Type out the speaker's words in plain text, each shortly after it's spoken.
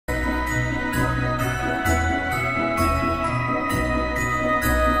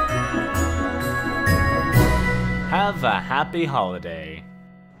Have a happy holiday.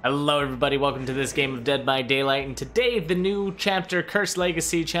 Hello everybody, welcome to this game of Dead by Daylight, and today the new chapter, Cursed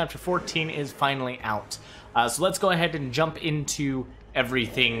Legacy, chapter 14, is finally out. So let's go ahead and jump into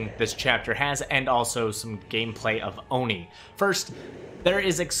everything this chapter has, and also some gameplay of Oni. First, there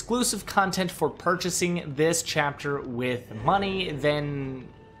is exclusive content for purchasing this chapter with money, then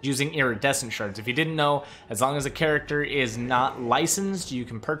using iridescent shards. If you didn't know, as long as a character is not licensed, you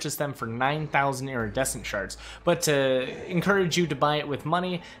can purchase them for 9,000 iridescent shards. But to encourage you to buy it with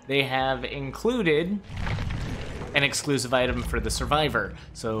money, they have included an exclusive item for the Survivor.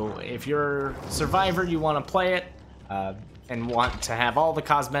 So if you're Survivor, you want to play it, and want to have all the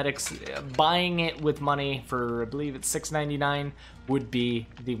cosmetics, buying it with money for, I believe it's $6.99, would be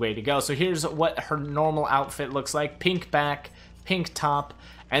the way to go. So here's what her normal outfit looks like. Pink back, pink top,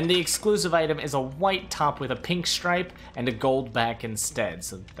 and the exclusive item is a white top with a pink stripe and a gold back instead.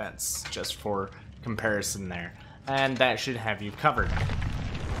 So that's just for comparison there. And that should have you covered.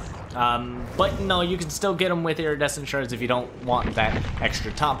 But no, you can still get them with iridescent shards if you don't want that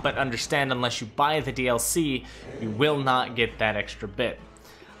extra top. But understand, unless you buy the DLC, you will not get that extra bit.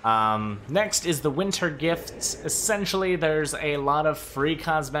 Next is the winter gifts. Essentially, there's a lot of free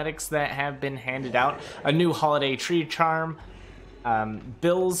cosmetics that have been handed out. A new holiday tree charm,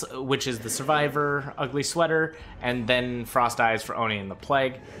 Bill's, which is the Survivor ugly sweater, and then Frost Eyes for Oni and the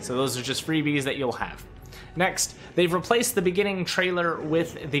Plague. So those are just freebies that you'll have. Next, they've replaced the beginning trailer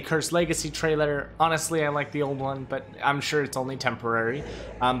with the Cursed Legacy trailer. Honestly, I like the old one, but I'm sure it's only temporary.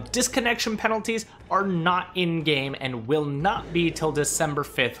 Disconnection penalties are not in-game and will not be till December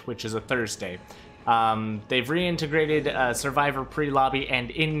 5th, which is a Thursday. They've reintegrated Survivor pre-lobby and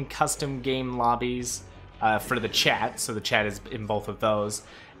in-custom game lobbies for the chat, so the chat is in both of those.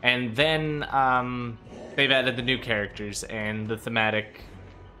 And then they've added the new characters and the thematic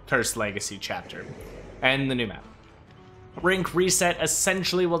Cursed Legacy chapter. And the new map. Rank reset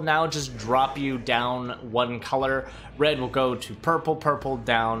essentially will now just drop you down one color. Red will go to purple, purple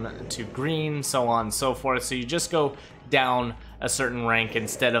down to green, so on and so forth. So you just go down a certain rank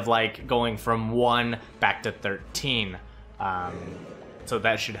instead of like going from 1 back to 13. So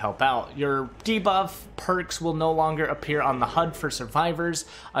that should help out. Your debuff perks will no longer appear on the HUD for survivors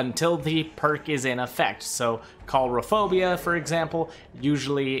until the perk is in effect. So Calrophobia, for example,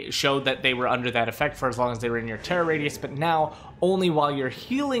 usually showed that they were under that effect for as long as they were in your terror radius, but now only while you're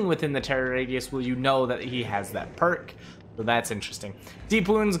healing within the terror radius will you know that he has that perk. So that's interesting. Deep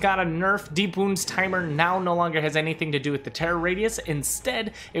Wounds got a nerf. Deep Wounds timer now no longer has anything to do with the terror radius.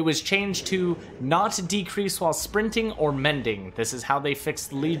 Instead, it was changed to not decrease while sprinting or mending. This is how they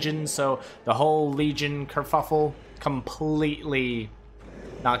fixed Legion, so the whole Legion kerfuffle completely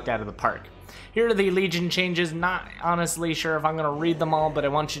knocked out of the park. Here are the Legion changes. Not honestly sure if I'm going to read them all, but I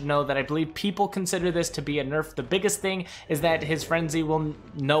want you to know that I believe people consider this to be a nerf. The biggest thing is that his Frenzy will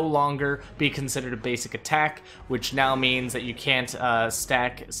no longer be considered a basic attack, which now means that you can't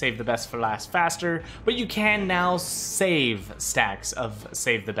stack Save the Best for Last faster, but you can now save stacks of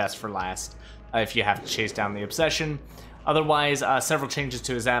Save the Best for Last if you have to chase down the Obsession. Otherwise, several changes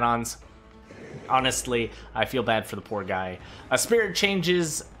to his add-ons. Honestly, I feel bad for the poor guy. Spirit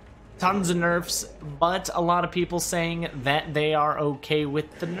changes. Tons of nerfs, but a lot of people saying that they are okay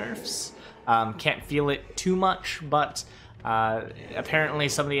with the nerfs. Can't feel it too much, but apparently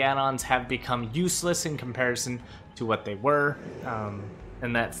some of the add-ons have become useless in comparison to what they were,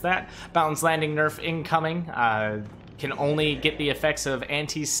 and that's that. Balanced landing nerf incoming. Can only get the effects of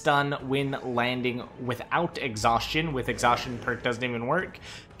anti-stun when landing without exhaustion. With exhaustion, perk doesn't even work.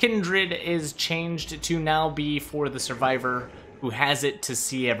 Kindred is changed to now be for the Survivor who has it to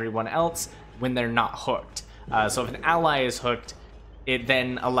see everyone else when they're not hooked. So if an ally is hooked, it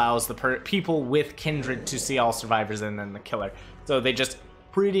then allows the people with Kindred to see all survivors and then the killer. So they just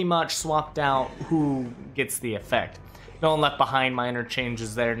pretty much swapped out who gets the effect. No one left behind, minor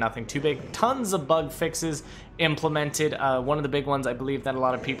changes there, nothing too big. Tons of bug fixes implemented. One of the big ones I believe that a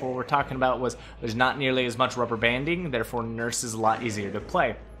lot of people were talking about was there's not nearly as much rubber banding, therefore Nurse is a lot easier to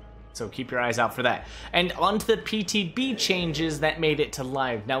play. So keep your eyes out for that. And onto the PTB changes that made it to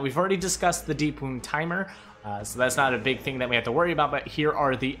live. Now, we've already discussed the Deep Wound timer, so that's not a big thing that we have to worry about, but here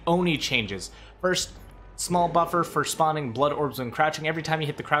are the Oni changes. First, small buffer for spawning blood orbs when crouching. Every time you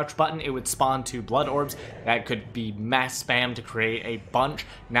hit the crouch button, it would spawn 2 blood orbs. That could be mass spam to create a bunch.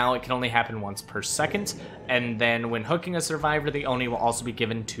 Now it can only happen once per second. And then when hooking a survivor, the Oni will also be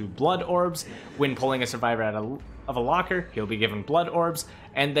given 2 blood orbs. When pulling a survivor out of a locker, he'll be given blood orbs.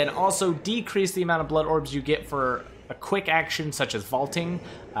 And then also decrease the amount of blood orbs you get for a quick action such as vaulting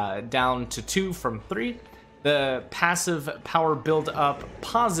down to 2 from 3. The passive power build-up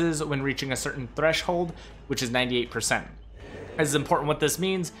pauses when reaching a certain threshold, which is 98%. This is important. What this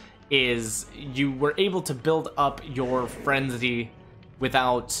means is you were able to build up your frenzy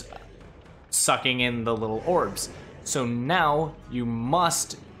without sucking in the little orbs. So now you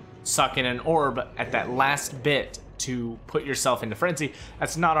must suck in an orb at that last bit to put yourself into frenzy.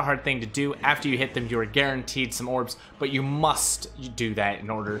 That's not a hard thing to do. After you hit them, you are guaranteed some orbs, but you must do that in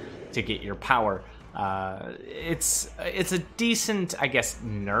order to get your power. It's a decent, I guess,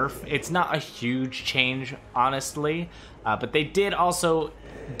 nerf. It's not a huge change, honestly, but they did also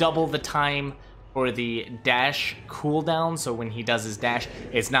double the time for the dash cooldown. So when he does his dash,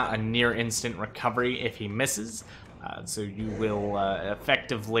 it's not a near instant recovery if he misses. So you will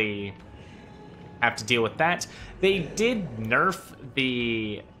effectively have to deal with that. They did nerf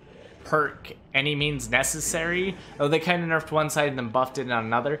the perk Any Means Necessary. Oh, they kind of nerfed one side and then buffed it on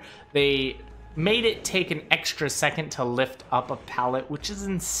another. They made it take an extra second to lift up a pallet, which is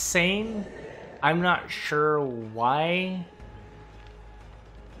insane. I'm not sure why.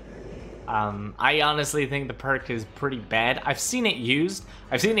 I honestly think the perk is pretty bad. I've seen it used.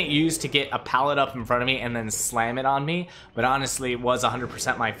 I've seen it used to get a pallet up in front of me and then slam it on me, but honestly, it was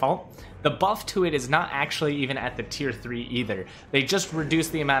 100% my fault. The buff to it is not actually even at the tier 3 either. They just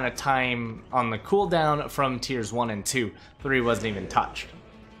reduced the amount of time on the cooldown from tiers 1 and 2. 3 wasn't even touched.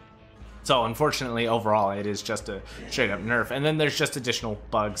 So unfortunately, overall, it is just a straight up nerf. And then there's just additional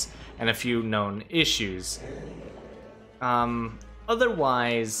bugs and a few known issues.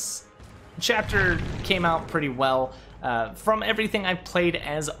 Otherwise, chapter came out pretty well. From everything I've played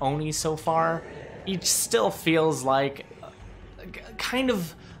as Oni so far, each still feels like kind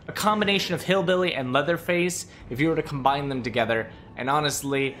of a combination of Hillbilly and Leatherface if you were to combine them together. And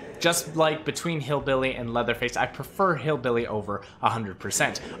honestly, just like between Hillbilly and Leatherface, I prefer Hillbilly over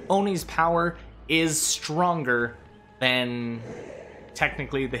 100%. Oni's power is stronger than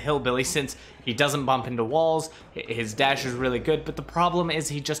technically the Hillbilly, since he doesn't bump into walls. His dash is really good, but the problem is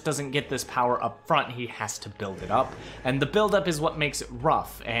he just doesn't get this power up front. He has to build it up, and the build up is what makes it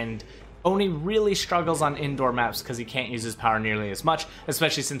rough. And Oni really struggles on indoor maps because he can't use his power nearly as much,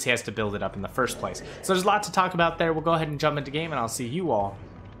 especially since he has to build it up in the first place. So there's a lot to talk about there. We'll go ahead and jump into game, and I'll see you all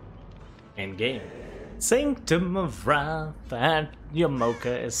in game. Sanctum of Wrath at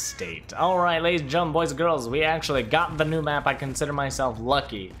Yamoka Estate. Alright, ladies and gentlemen, boys and girls, we actually got the new map. I consider myself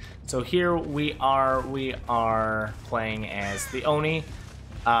lucky. So here we are playing as the Oni.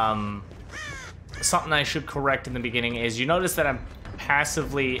 Something I should correct in the beginning is you notice that I'm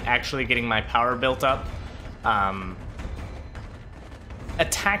passively actually getting my power built up.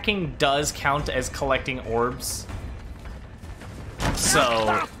 Attacking does count as collecting orbs.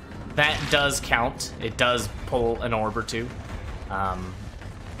 So that does count. It does pull an orb or two.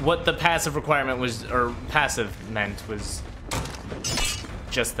 What the passive requirement was, or passive meant, was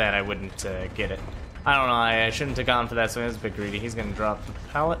just that I wouldn't get it. I don't know, I shouldn't have gone for that, so he's a bit greedy. He's gonna drop the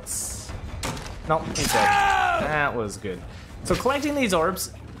pallets. Nope, he's dead. That was good. So collecting these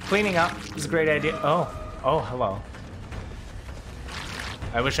orbs, cleaning up, is a great idea. Oh, hello.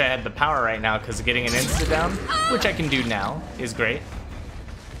 I wish I had the power right now, because getting an insta down, which I can do now, is great.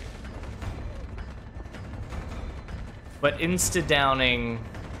 But insta-downing...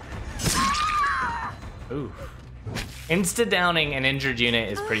 Ooh. Insta-downing an injured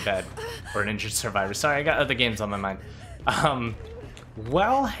unit is pretty bad. Or an injured survivor. Sorry, I got other games on my mind.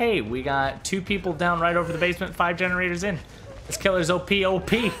 Well, hey, we got 2 people down right over the basement, 5 generators in. This killer's OP.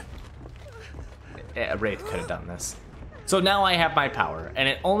 Yeah, Wraith could have done this. So now I have my power, and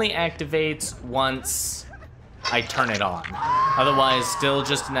it only activates once I turn it on. Otherwise, still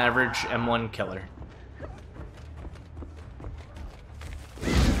just an average M1 killer.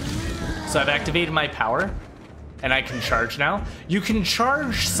 So I've activated my power, and I can charge now. You can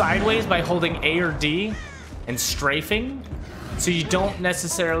charge sideways by holding A or D and strafing, so you don't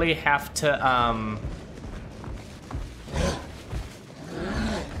necessarily have to,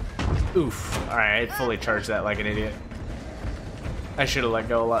 Oof. Alright, I fully charged that like an idiot. I should have let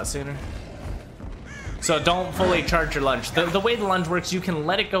go a lot sooner. So don't fully charge your lunge. The way the lunge works, you can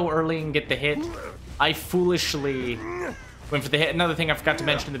let it go early and get the hit. I foolishly went for the hit. Another thing I forgot to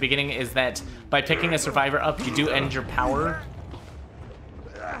mention in the beginning is that by picking a survivor up, you do end your power.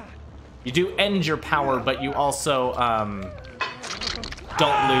 You do end your power, but you also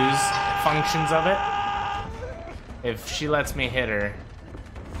don't lose functions of it. If she lets me hit her,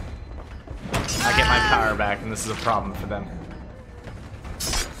 I get my power back, and this is a problem for them.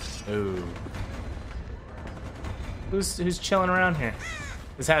 Ooh. Who's chilling around here?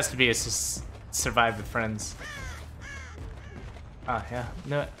 This has to be a survive with friends. Ah, yeah,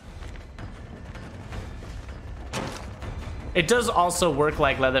 knew it. It does also work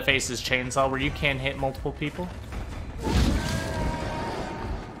like Leatherface's chainsaw, where you can hit multiple people.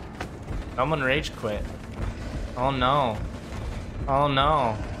 Someone rage quit. Oh no. Oh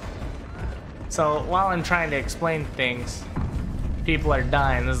no. So while I'm trying to explain things, people are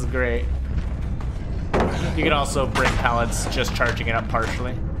dying. This is great. You could also break pallets just charging it up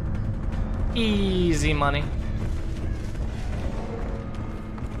partially. Easy money.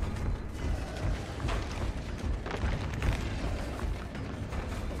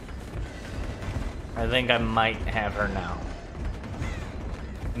 I think I might have her now.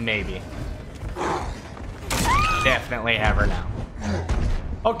 Maybe. Definitely have her now.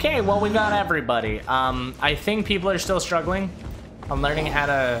 Okay, well, we got everybody. I think people are still struggling on learning how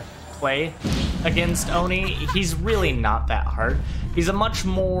to play against Oni. He's really not that hard. He's a much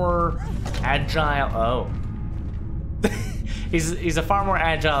more agile... Oh. He's a far more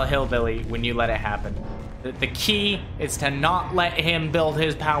agile hillbilly when you let it happen. The key is to not let him build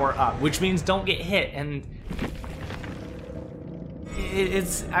his power up, which means don't get hit. And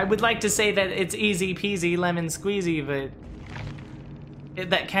I would like to say that it's easy peasy lemon squeezy, but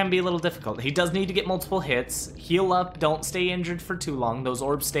that can be a little difficult. He does need to get multiple hits, heal up, don't stay injured for too long. Those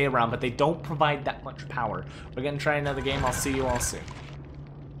orbs stay around, but they don't provide that much power. We're gonna try another game. I'll see you all soon.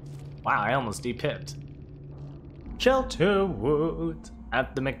 Wow, I almost depipped. Shelterwood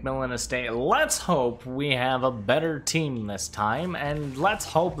at the McMillan Estate. Let's hope we have a better team this time, and let's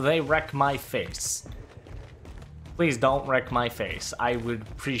hope they wreck my face. Please don't wreck my face. I would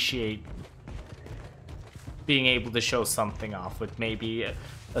appreciate being able to show something off with maybe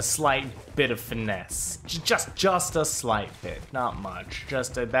a slight bit of finesse. Just a slight bit, not much.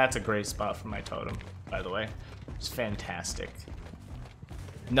 That's a great spot for my totem, by the way. It's fantastic.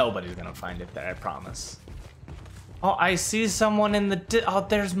 Nobody's gonna find it there, I promise. Oh, I see someone in the... Oh,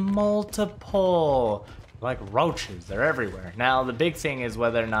 there's multiple. Like roaches, they're everywhere. Now, the big thing is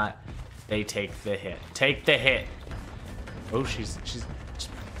whether or not they take the hit. Take the hit. Oh, she's...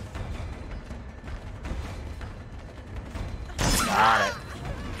 Got it.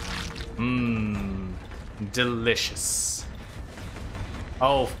 Mmm. Delicious.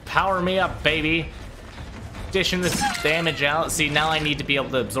 Oh, power me up, baby. Dishing this damage out. See, now I need to be able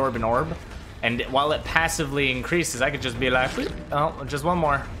to absorb an orb. And while it passively increases, I could just be like, oh, just one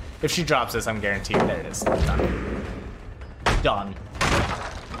more. If she drops this, I'm guaranteed. There it is. Done. Done.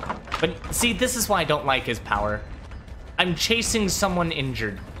 But see, this is why I don't like his power. I'm chasing someone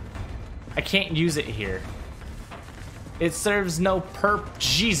injured. I can't use it here. It serves no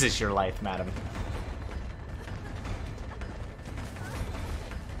Jesus, your life, madam.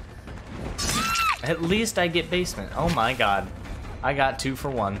 At least I get basement. Oh my god. I got 2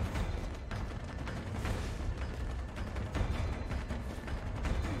 for 1.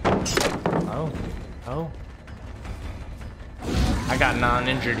 Oh. I got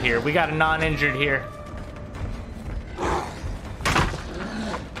non-injured here. We got a non-injured here.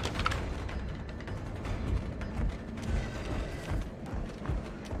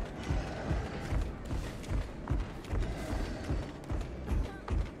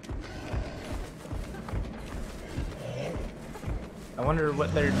 I wonder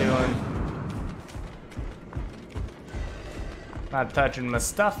what they're doing. Not touching my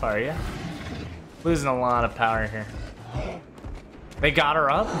stuff, are you? Losing a lot of power here. They got her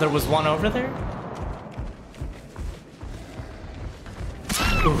up? There was one over there?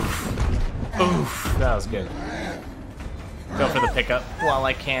 Oof. Oof. That was good. Go for the pickup while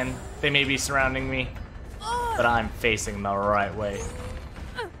I can. They may be surrounding me, but I'm facing the right way.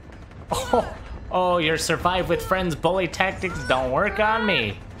 Oh, your survive with friends bully tactics don't work on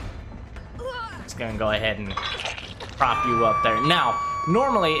me. Just gonna go ahead and prop you up there. Now,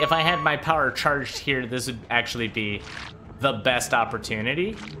 normally, if I had my power charged here, this would actually be the best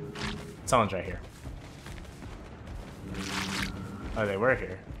opportunity. Someone's right here. Oh, they were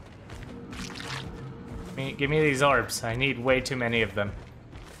here. Give me these orbs. I need way too many of them.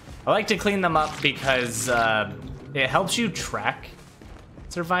 I like to clean them up because it helps you track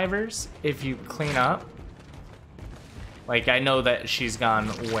survivors if you clean up. Like, I know that she's gone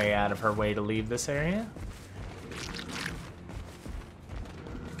way out of her way to leave this area.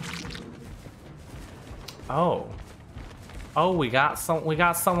 Oh, we got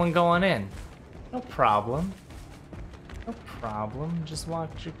someone going in. No problem. No problem.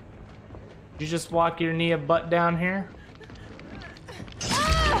 You just walk your Nia butt down here.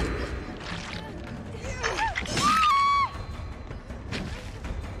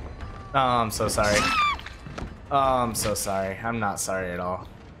 Oh, I'm so sorry. Oh, I'm so sorry. I'm not sorry at all.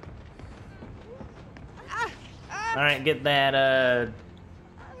 All right, get that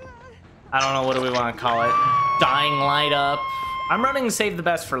I don't know, what do we want to call it? Dying light up. I'm running save the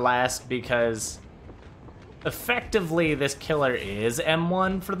best for last because effectively this killer is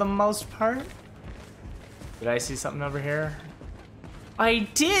M1 for the most part. Did I see something over here? I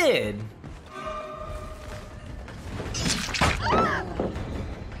did!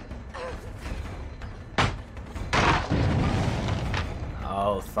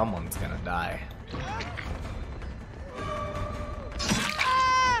 Oh, someone's gonna die.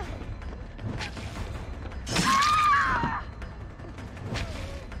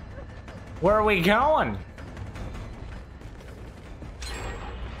 Where are we going?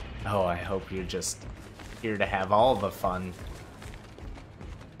 Oh, I hope you're just here to have all the fun.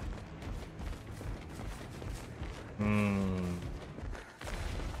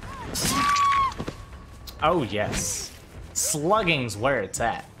 Oh, yes. Slugging's where it's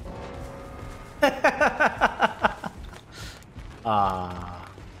at. Ah.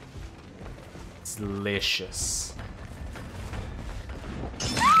 Delicious.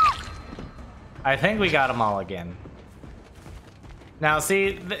 I think we got them all again. Now,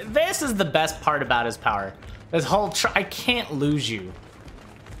 see, this is the best part about his power. This whole I can't lose you.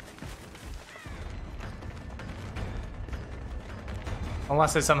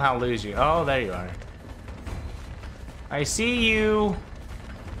 Unless I somehow lose you. Oh, there you are. I see you.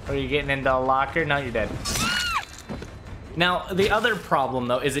 Are you getting into a locker? No, you're dead. Now, the other problem,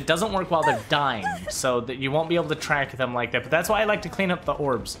 though, is it doesn't work while they're dying, so that you won't be able to track them like that. But that's why I like to clean up the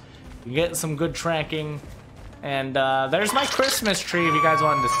orbs. You get some good tracking. And there's my Christmas tree if you guys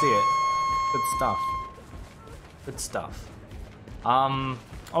wanted to see it. Good stuff. Good stuff.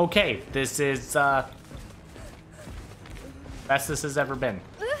 Okay, this is best this has ever been.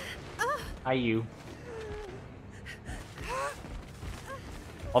 Hi, you.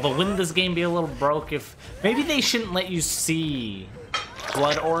 Although wouldn't this game be a little broke if maybe they shouldn't let you see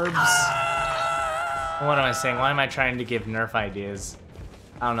blood orbs? What am I saying? Why am I trying to give nerf ideas?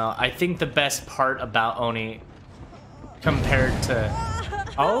 I don't know. I think the best part about Oni compared to...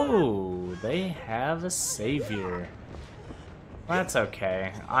 Oh, they have a savior. That's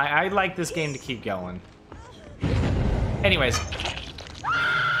okay. I like this game to keep going. Anyways. At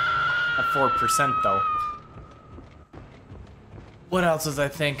 4% though. What else was I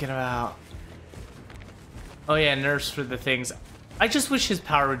thinking about? Oh yeah, nerfs for the things. I just wish his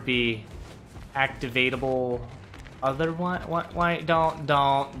power would be activatable. Otherwise, why don't.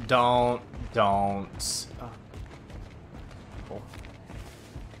 Oh. Cool.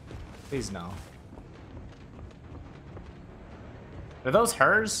 Please no. Are those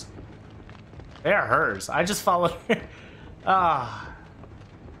hers? They are hers. I just followed her. Ah.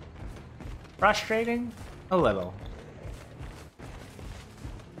 Frustrating? A little.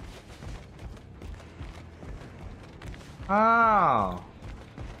 Oh.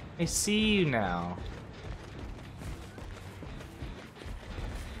 I see you now.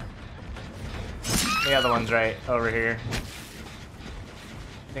 The other one's right over here.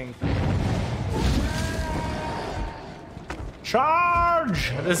 I think.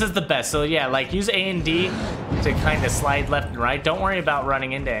 Charge! This is the best. So yeah, like use A and D to kind of slide left and right. Don't worry about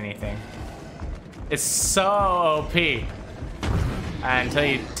running into anything. It's so OP.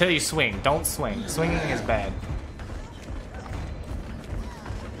 Until you swing. Don't swing. Swinging is bad.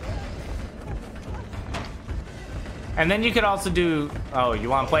 And then you could also do... Oh, you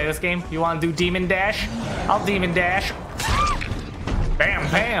want to play this game? You want to do Demon Dash? I'll Demon Dash.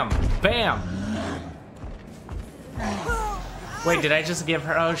 Bam, bam, bam. Wait, did I just give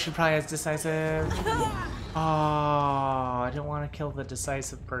her... Oh, she probably has decisive. Oh, I don't want to kill the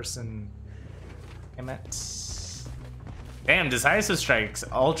decisive person. Damn it. Damn, decisive strike's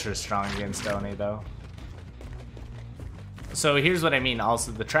ultra strong against Oni, though. So here's what I mean,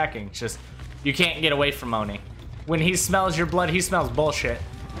 also the tracking. Just, you can't get away from Oni. When he smells your blood, he smells bullshit.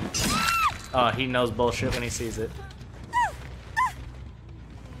 Oh, he knows bullshit when he sees it.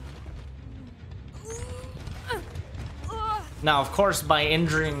 Now, of course, by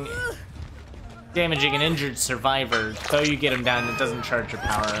damaging an injured survivor, though you get him down, it doesn't charge your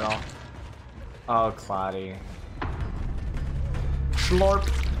power at all. Oh, Claudie. Schlorp.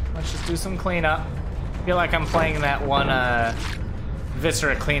 Let's just do some cleanup. I feel like I'm playing that one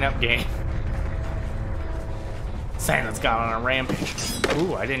Viscera cleanup game. Santa's got on a rampage.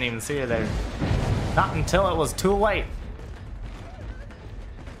 Ooh, I didn't even see her there. Not until it was too late.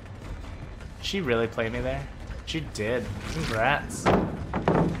 She really played me there? She did. Congrats.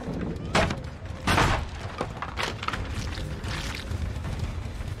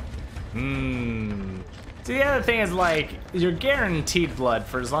 See, the other thing is, like, you're guaranteed blood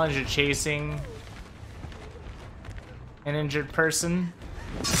for as long as you're chasing an injured person.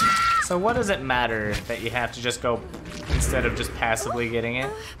 So what does it matter that you have to just go instead of just passively getting it?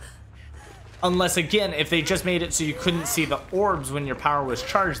 Unless, again, if they just made it so you couldn't see the orbs when your power was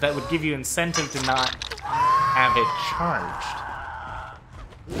charged, that would give you incentive to not have it charged.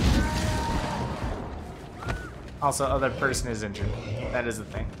 Also, other person is injured. That is the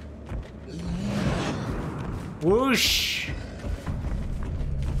thing. Whoosh!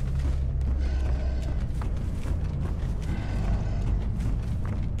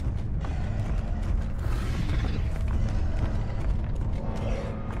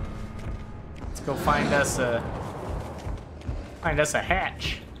 Let's go find us a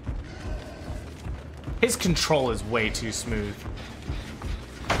hatch. His control is way too smooth.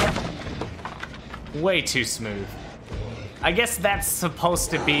 Way too smooth. I guess that's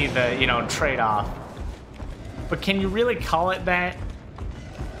supposed to be the, you know, trade-off. But can you really call it that?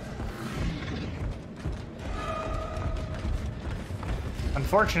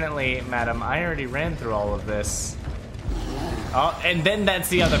 Unfortunately, madam, I already ran through all of this. Oh, and then that's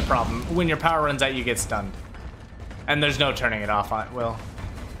the other problem. When your power runs out, you get stunned. And there's no turning it off on, Will.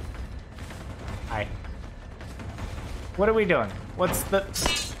 Hi. What are we doing? What's the...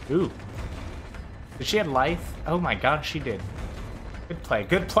 Ooh. Did she have life? Oh my god, she did. Good play.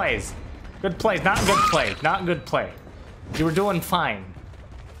 Good plays. Good plays. Not good play. Not good play. You were doing fine.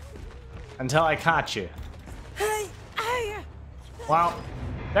 Until I caught you. Well,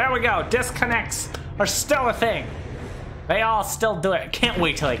 there we go. Disconnects are still a thing. They all still do it. Can't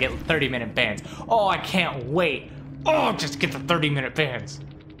wait till I get 30-minute bans. Oh, I can't wait. Oh, just get the 30-minute bans.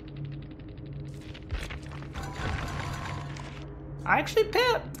 I actually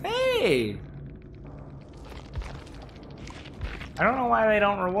picked. Hey. I don't know why they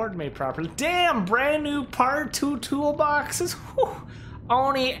don't reward me properly. Damn, brand new part 2 toolboxes. Whew.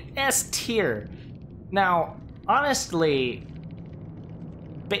 Oni S tier. Now, honestly,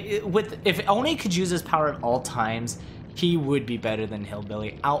 if Oni could use his power at all times, he would be better than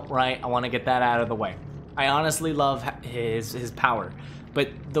Hillbilly outright. I want to get that out of the way. I honestly love his power, but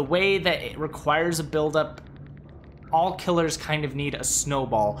the way that it requires a build-up, all killers kind of need a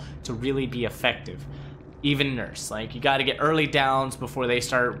snowball to really be effective. Even Nurse, like, you got to get early downs before they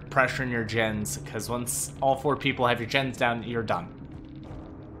start pressuring your gens, because once all 4 people have your gens down, you're done.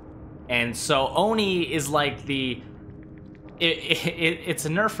 And so Oni is like the it's a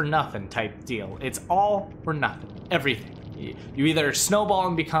nerf or nothing type deal. It's all or nothing, everything. You either snowball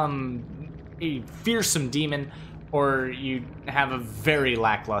and become a fearsome demon, or you have a very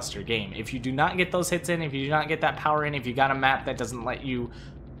lackluster game. If you do not get those hits in, if you do not get that power in, if you got a map that doesn't let you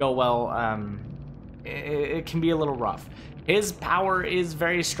go well, it can be a little rough. His power is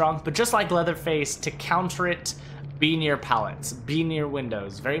very strong, but just like Leatherface, to counter it, be near pallets, be near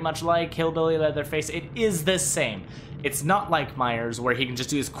windows. Very much like Hillbilly Leatherface, it is the same. It's not like Myers, where he can just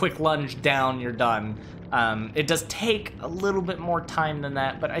do his quick lunge down, you're done. It does take a little bit more time than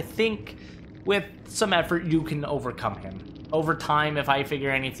that, but I think with some effort, you can overcome him. Over time, if I figure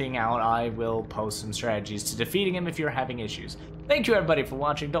anything out, I will post some strategies to defeating him if you're having issues. Thank you everybody for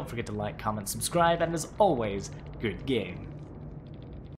watching. Don't forget to like, comment, subscribe, and as always, good game.